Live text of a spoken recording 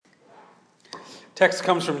Text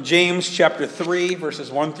comes from James chapter 3,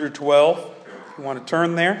 verses 1 through 12. If you want to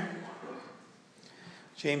turn there.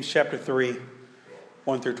 James chapter 3,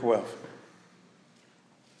 1 through 12.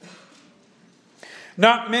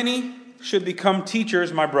 Not many should become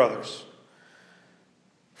teachers, my brothers.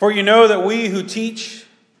 For you know that we who teach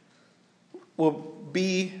will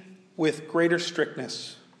be with greater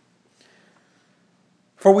strictness.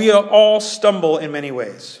 For we all stumble in many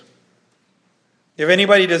ways. If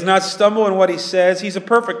anybody does not stumble in what he says, he's a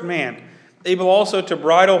perfect man, able also to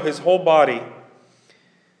bridle his whole body.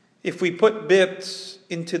 If we put bits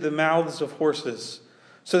into the mouths of horses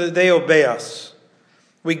so that they obey us,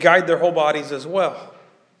 we guide their whole bodies as well.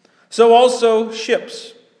 So also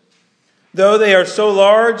ships, though they are so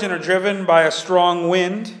large and are driven by a strong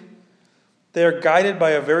wind, they are guided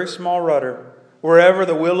by a very small rudder, wherever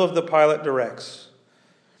the will of the pilot directs.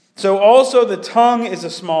 So also the tongue is a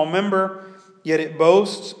small member, yet it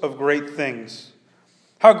boasts of great things.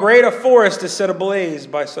 How great a forest is set ablaze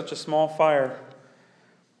by such a small fire.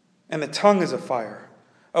 And the tongue is a fire,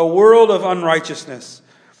 a world of unrighteousness.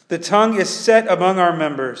 The tongue is set among our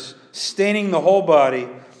members, staining the whole body,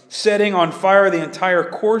 setting on fire the entire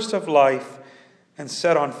course of life, and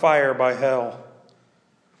set on fire by hell.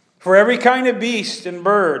 For every kind of beast and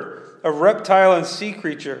bird, of reptile and sea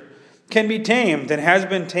creature, can be tamed and has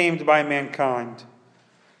been tamed by mankind.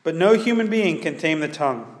 But no human being can tame the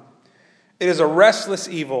tongue. It is a restless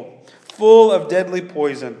evil, full of deadly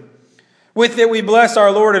poison. With it we bless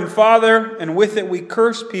our Lord and Father, and with it we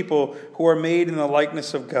curse people who are made in the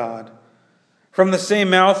likeness of God. From the same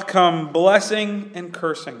mouth come blessing and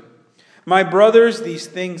cursing. My brothers, these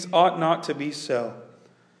things ought not to be so.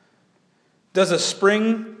 Does a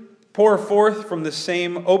spring pour forth from the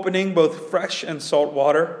same opening both fresh and salt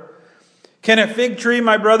water? Can a fig tree,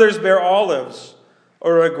 my brothers, bear olives,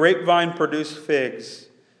 or a grapevine produce figs?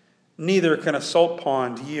 Neither can a salt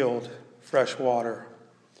pond yield fresh water.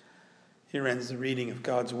 Here ends the reading of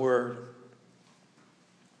God's word.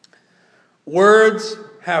 Words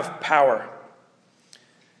have power.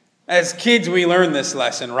 As kids, we learn this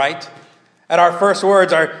lesson, right? At our first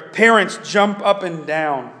words, our parents jump up and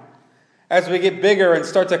down. As we get bigger and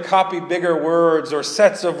start to copy bigger words or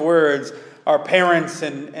sets of words, our parents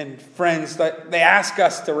and friends, they ask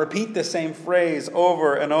us to repeat the same phrase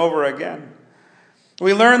over and over again.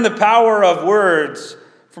 We learn the power of words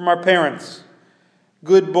from our parents.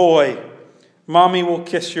 Good boy, mommy will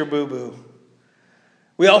kiss your boo-boo.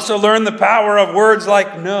 We also learn the power of words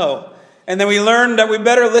like no. And then we learn that we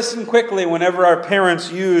better listen quickly whenever our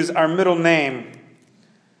parents use our middle name.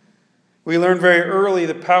 We learn very early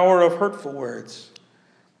the power of hurtful words.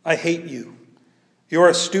 I hate you. You're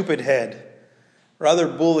a stupid head. Or other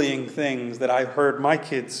bullying things that I've heard my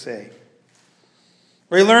kids say.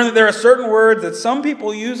 We learn that there are certain words that some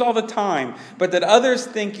people use all the time, but that others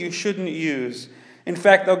think you shouldn't use. In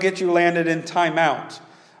fact, they'll get you landed in timeout.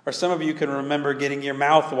 Or some of you can remember getting your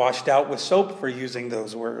mouth washed out with soap for using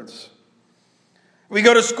those words. We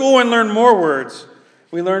go to school and learn more words.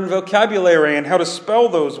 We learn vocabulary and how to spell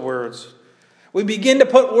those words. We begin to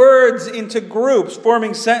put words into groups,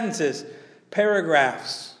 forming sentences,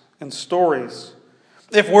 paragraphs, and stories.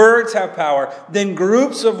 If words have power, then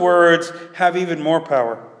groups of words have even more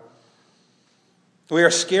power. We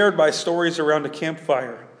are scared by stories around a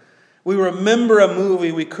campfire. We remember a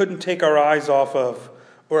movie we couldn't take our eyes off of,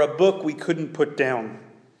 or a book we couldn't put down.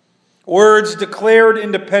 Words declared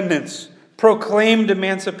independence, proclaimed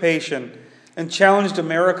emancipation, and challenged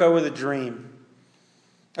America with a dream.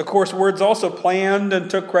 Of course, words also planned and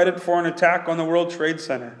took credit for an attack on the World Trade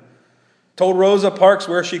Center. Told Rosa Parks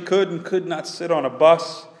where she could and could not sit on a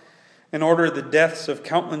bus, and ordered the deaths of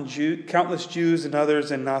countless Jews and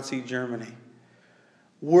others in Nazi Germany.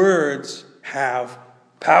 Words have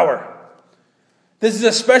power. This is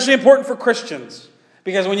especially important for Christians,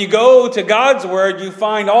 because when you go to God's word, you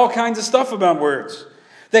find all kinds of stuff about words.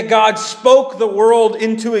 That God spoke the world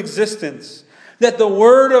into existence. That the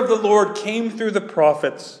word of the Lord came through the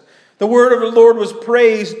prophets. The word of the Lord was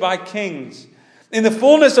praised by kings. In the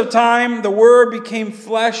fullness of time, the Word became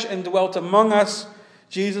flesh and dwelt among us,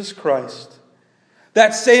 Jesus Christ.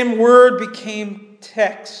 That same Word became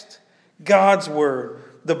text, God's Word,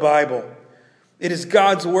 the Bible. It is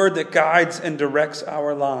God's Word that guides and directs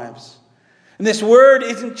our lives. And this Word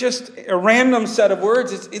isn't just a random set of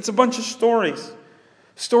words, it's a bunch of stories.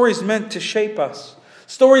 Stories meant to shape us.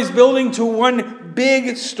 Stories building to one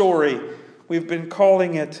big story. We've been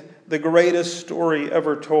calling it the greatest story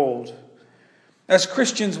ever told. As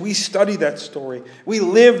Christians, we study that story. We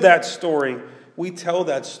live that story. We tell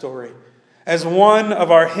that story. As one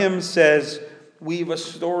of our hymns says, we've a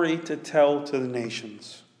story to tell to the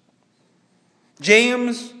nations.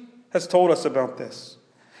 James has told us about this,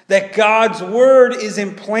 that God's word is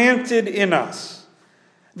implanted in us,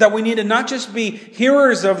 that we need to not just be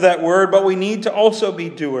hearers of that word, but we need to also be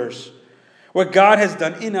doers. What God has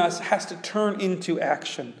done in us has to turn into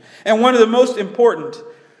action. And one of the most important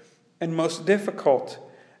and most difficult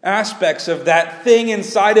aspects of that thing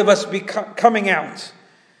inside of us coming out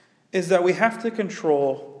is that we have to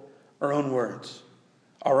control our own words,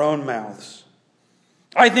 our own mouths.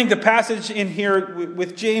 I think the passage in here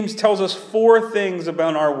with James tells us 4 things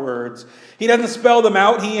about our words. He doesn't spell them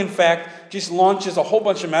out. He, in fact, just launches a whole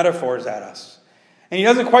bunch of metaphors at us. And he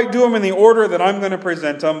doesn't quite do them in the order that I'm going to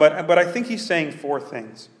present them, but I think he's saying 4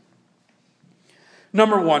 things.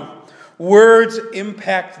 Number 1, words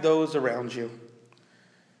impact those around you.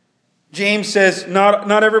 James says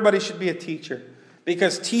not everybody should be a teacher,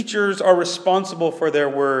 because teachers are responsible for their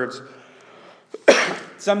words.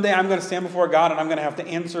 Someday I'm going to stand before God and I'm going to have to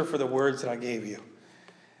answer for the words that I gave you.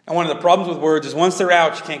 And one of the problems with words is once they're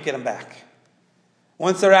out, you can't get them back.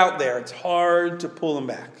 Once they're out there, it's hard to pull them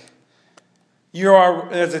back. You are,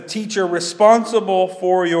 as a teacher, responsible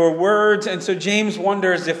for your words. And so James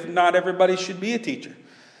wonders if not everybody should be a teacher.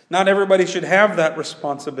 Not everybody should have that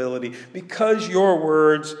responsibility, because your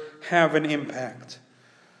words have an impact.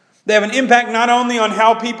 They have an impact not only on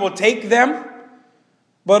how people take them,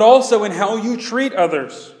 but also in how you treat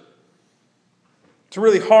others. It's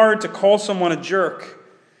really hard to call someone a jerk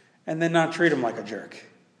and then not treat them like a jerk.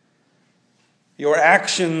 Your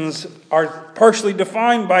actions are partially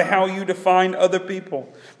defined by how you define other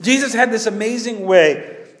people. Jesus had this amazing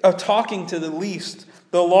way of talking to the least,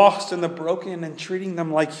 the lost and the broken, and treating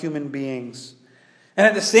them like human beings. And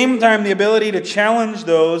at the same time, the ability to challenge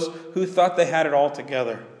those who thought they had it all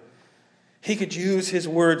together. He could use his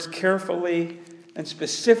words carefully and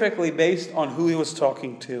specifically based on who he was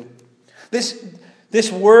talking to.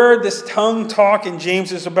 This word, this tongue talk in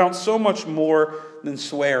James is about so much more than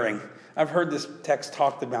swearing. I've heard this text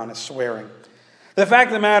talked about as swearing. The fact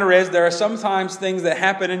of the matter is, there are sometimes things that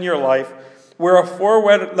happen in your life where a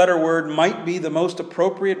 4-letter word might be the most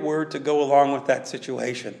appropriate word to go along with that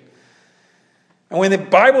situation. And when the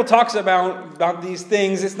Bible talks about these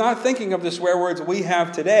things, it's not thinking of the swear words we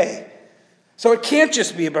have today. So it can't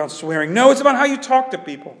just be about swearing. No, it's about how you talk to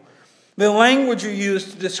people. The language you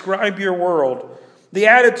use to describe your world. The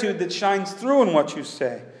attitude that shines through in what you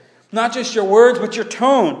say. Not just your words, but your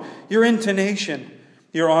tone, your intonation,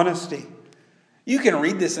 your honesty. You can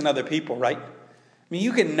read this in other people, right? I mean,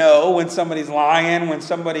 you can know when somebody's lying, when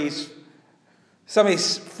somebody's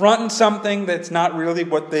fronting something that's not really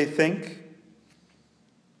what they think.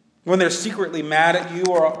 When they're secretly mad at you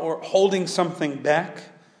or holding something back.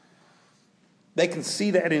 They can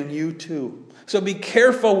see that in you too. So be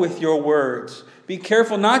careful with your words. Be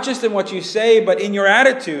careful not just in what you say, but in your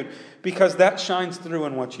attitude, because that shines through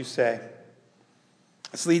in what you say.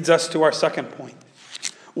 This leads us to our second point.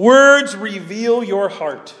 Words reveal your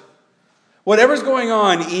heart. Whatever's going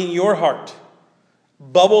on in your heart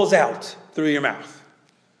bubbles out through your mouth.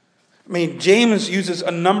 I mean, James uses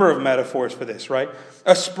a number of metaphors for this, right?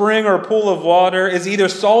 A spring or a pool of water is either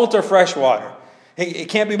salt or fresh water. It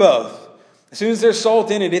can't be both. As soon as there's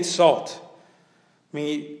salt in it, it's salt. I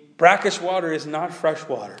mean, brackish water is not fresh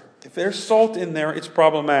water. If there's salt in there, it's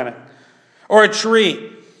problematic. Or a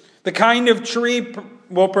tree. The kind of tree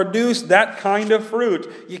will produce that kind of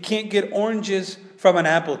fruit. You can't get oranges from an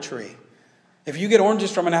apple tree. If you get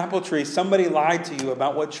oranges from an apple tree, somebody lied to you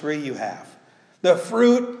about what tree you have. The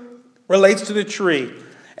fruit relates to the tree.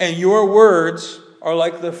 And your words are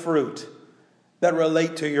like the fruit that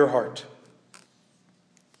relate to your heart.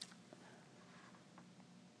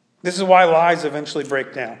 This is why lies eventually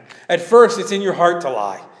break down. At first, it's in your heart to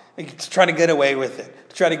lie, to try to get away with it,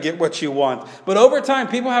 to try to get what you want. But over time,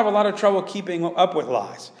 people have a lot of trouble keeping up with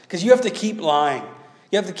lies, because you have to keep lying.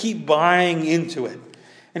 You have to keep buying into it.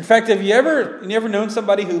 In fact, have you ever known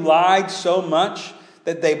somebody who lied so much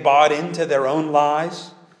that they bought into their own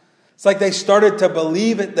lies? It's like they started to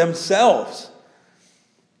believe it themselves.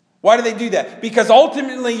 Why do they do that? Because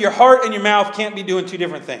ultimately, your heart and your mouth can't be doing 2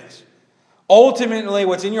 different things. Ultimately,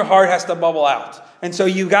 what's in your heart has to bubble out. And so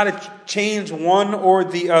you've got to change one or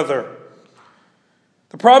the other.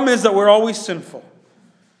 The problem is that we're always sinful.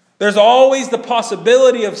 There's always the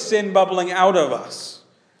possibility of sin bubbling out of us.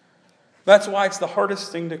 That's why it's the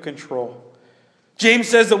hardest thing to control. James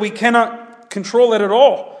says that we cannot control it at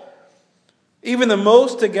all. Even the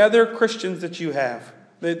most together Christians that you have,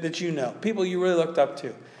 that you know, people you really looked up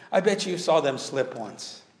to, I bet you saw them slip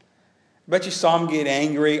once. I bet you saw them get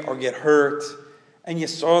angry or get hurt, and you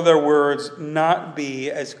saw their words not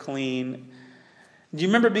be as clean. Do you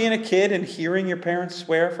remember being a kid and hearing your parents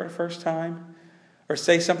swear for the first time? or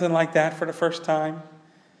say something like that for the first time?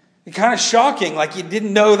 It's kind of shocking, like you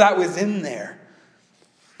didn't know that was in there.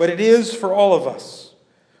 But it is for all of us.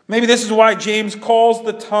 Maybe this is why James calls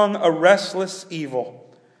the tongue a restless evil.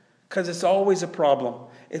 Because it's always a problem.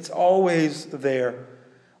 It's always there.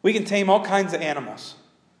 We can tame all kinds of animals,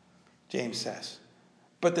 James says.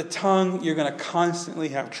 But the tongue you're going to constantly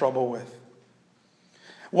have trouble with.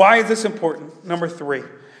 Why is this important? Number 3.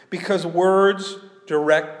 Because words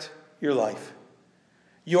direct your life.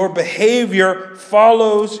 Your behavior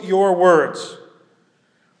follows your words.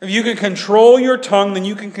 If you can control your tongue, then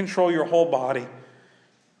you can control your whole body.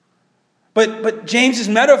 But James's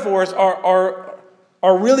metaphors are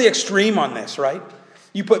really extreme on this, right?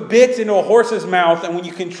 You put bits into a horse's mouth, and when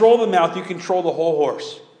you control the mouth, you control the whole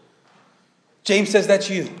horse. James says that's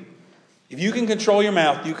you. If you can control your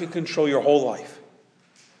mouth, you can control your whole life.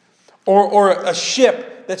 Or a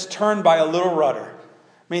ship that's turned by a little rudder.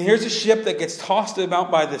 I mean, here's a ship that gets tossed about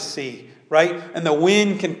by the sea, right? And the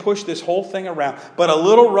wind can push this whole thing around. But a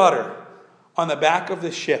little rudder on the back of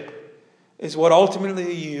the ship is what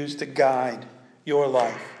ultimately you use to guide your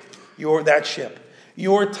life, that ship.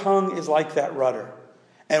 Your tongue is like that rudder.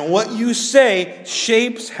 And what you say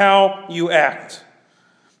shapes how you act.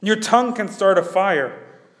 Your tongue can start a fire.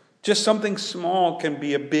 Just something small can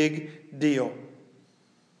be a big deal.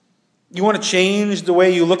 You want to change the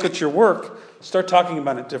way you look at your work? Start talking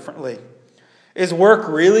about it differently. Is work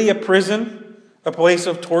really a prison? A place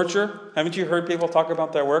of torture? Haven't you heard people talk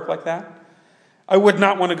about their work like that? I would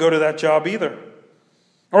not want to go to that job either.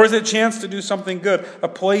 Or is it a chance to do something good? A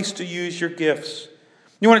place to use your gifts?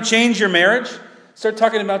 You want to change your marriage? Start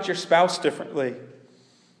talking about your spouse differently.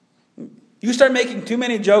 You start making too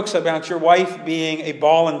many jokes about your wife being a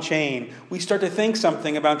ball and chain. We start to think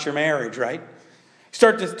something about your marriage, right?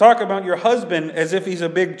 Start to talk about your husband as if he's a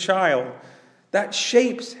big child. That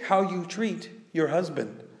shapes how you treat your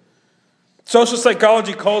husband. Social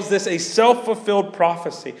psychology calls this a self-fulfilled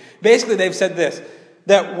prophecy. Basically, they've said this,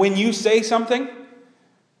 that when you say something,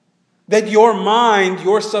 that your mind,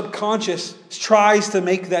 your subconscious, tries to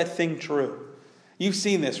make that thing true. You've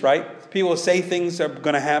seen this, right? People say things are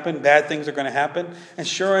going to happen, bad things are going to happen, and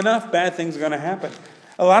sure enough, bad things are going to happen.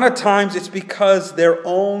 A lot of times it's because their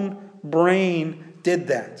own brain did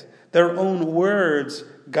that. Their own words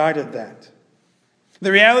guided that.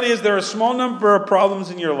 The reality is there are a small number of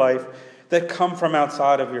problems in your life that come from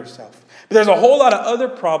outside of yourself. But there's a whole lot of other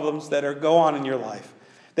problems that go on in your life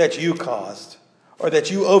that you caused or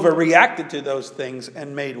that you overreacted to those things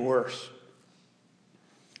and made worse.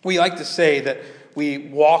 We like to say that we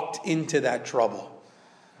walked into that trouble.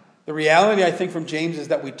 The reality, I think, from James is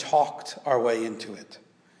that we talked our way into it.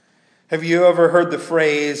 Have you ever heard the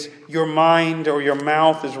phrase, your mind or your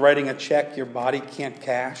mouth is writing a check your body can't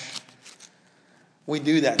cash? We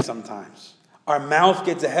do that sometimes. Our mouth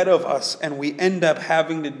gets ahead of us and we end up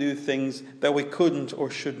having to do things that we couldn't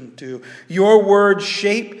or shouldn't do. Your words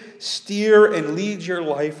shape, steer, and lead your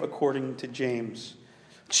life according to James.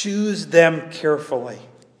 Choose them carefully.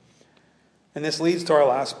 And this leads to our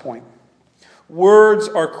last point. Words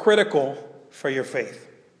are critical for your faith.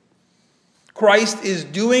 Christ is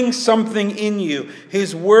doing something in you.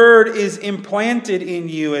 His word is implanted in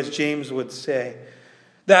you, as James would say.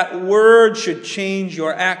 That word should change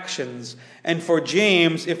your actions. And for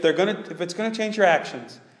James, if it's going to change your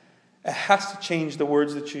actions, it has to change the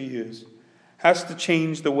words that you use. It has to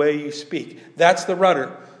change the way you speak. That's the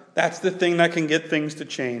rudder. That's the thing that can get things to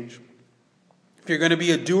change. If you're going to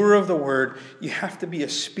be a doer of the word, you have to be a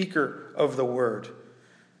speaker of the word.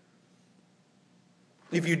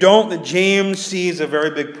 If you don't, then James sees a very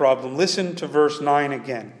big problem. Listen to verse 9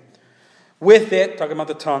 again. With it, talking about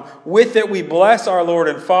the tongue, with it we bless our Lord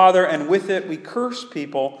and Father, and with it we curse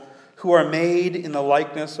people who are made in the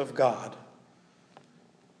likeness of God.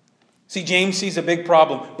 See, James sees a big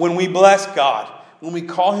problem. When we bless God, when we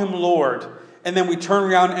call him Lord, and then we turn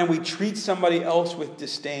around and we treat somebody else with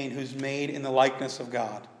disdain who's made in the likeness of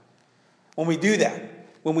God. When we do that,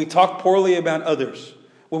 when we talk poorly about others,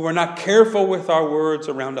 when we're not careful with our words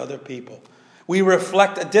around other people, we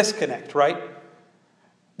reflect a disconnect, right?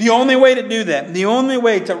 The only way to do that, the only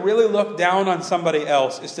way to really look down on somebody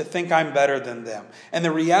else is to think I'm better than them. And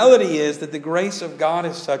the reality is that the grace of God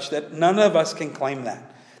is such that none of us can claim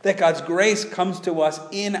that. That God's grace comes to us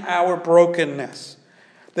in our brokenness.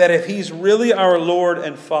 That if he's really our Lord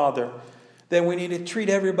and Father, then we need to treat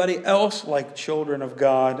everybody else like children of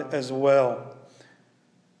God as well.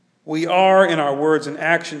 We are, in our words and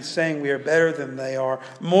actions, saying we are better than they are,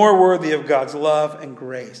 more worthy of God's love and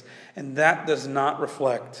grace. And that does not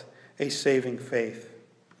reflect a saving faith.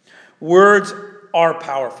 Words are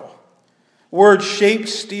powerful. Words shape,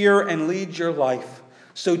 steer, and lead your life.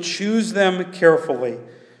 So choose them carefully,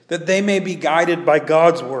 that they may be guided by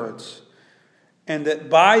God's words, and that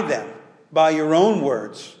by them, by your own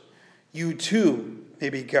words, you too may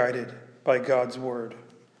be guided by God's word.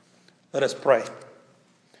 Let us pray.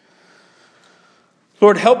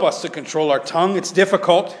 Lord, help us to control our tongue. It's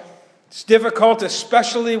difficult. It's difficult,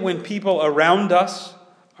 especially when people around us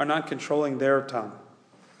are not controlling their tongue.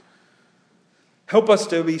 Help us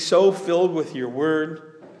to be so filled with your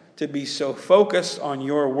word, to be so focused on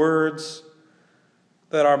your words,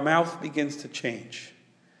 that our mouth begins to change.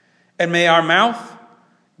 And may our mouth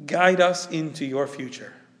guide us into your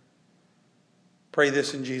future. Pray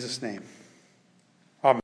this in Jesus' name.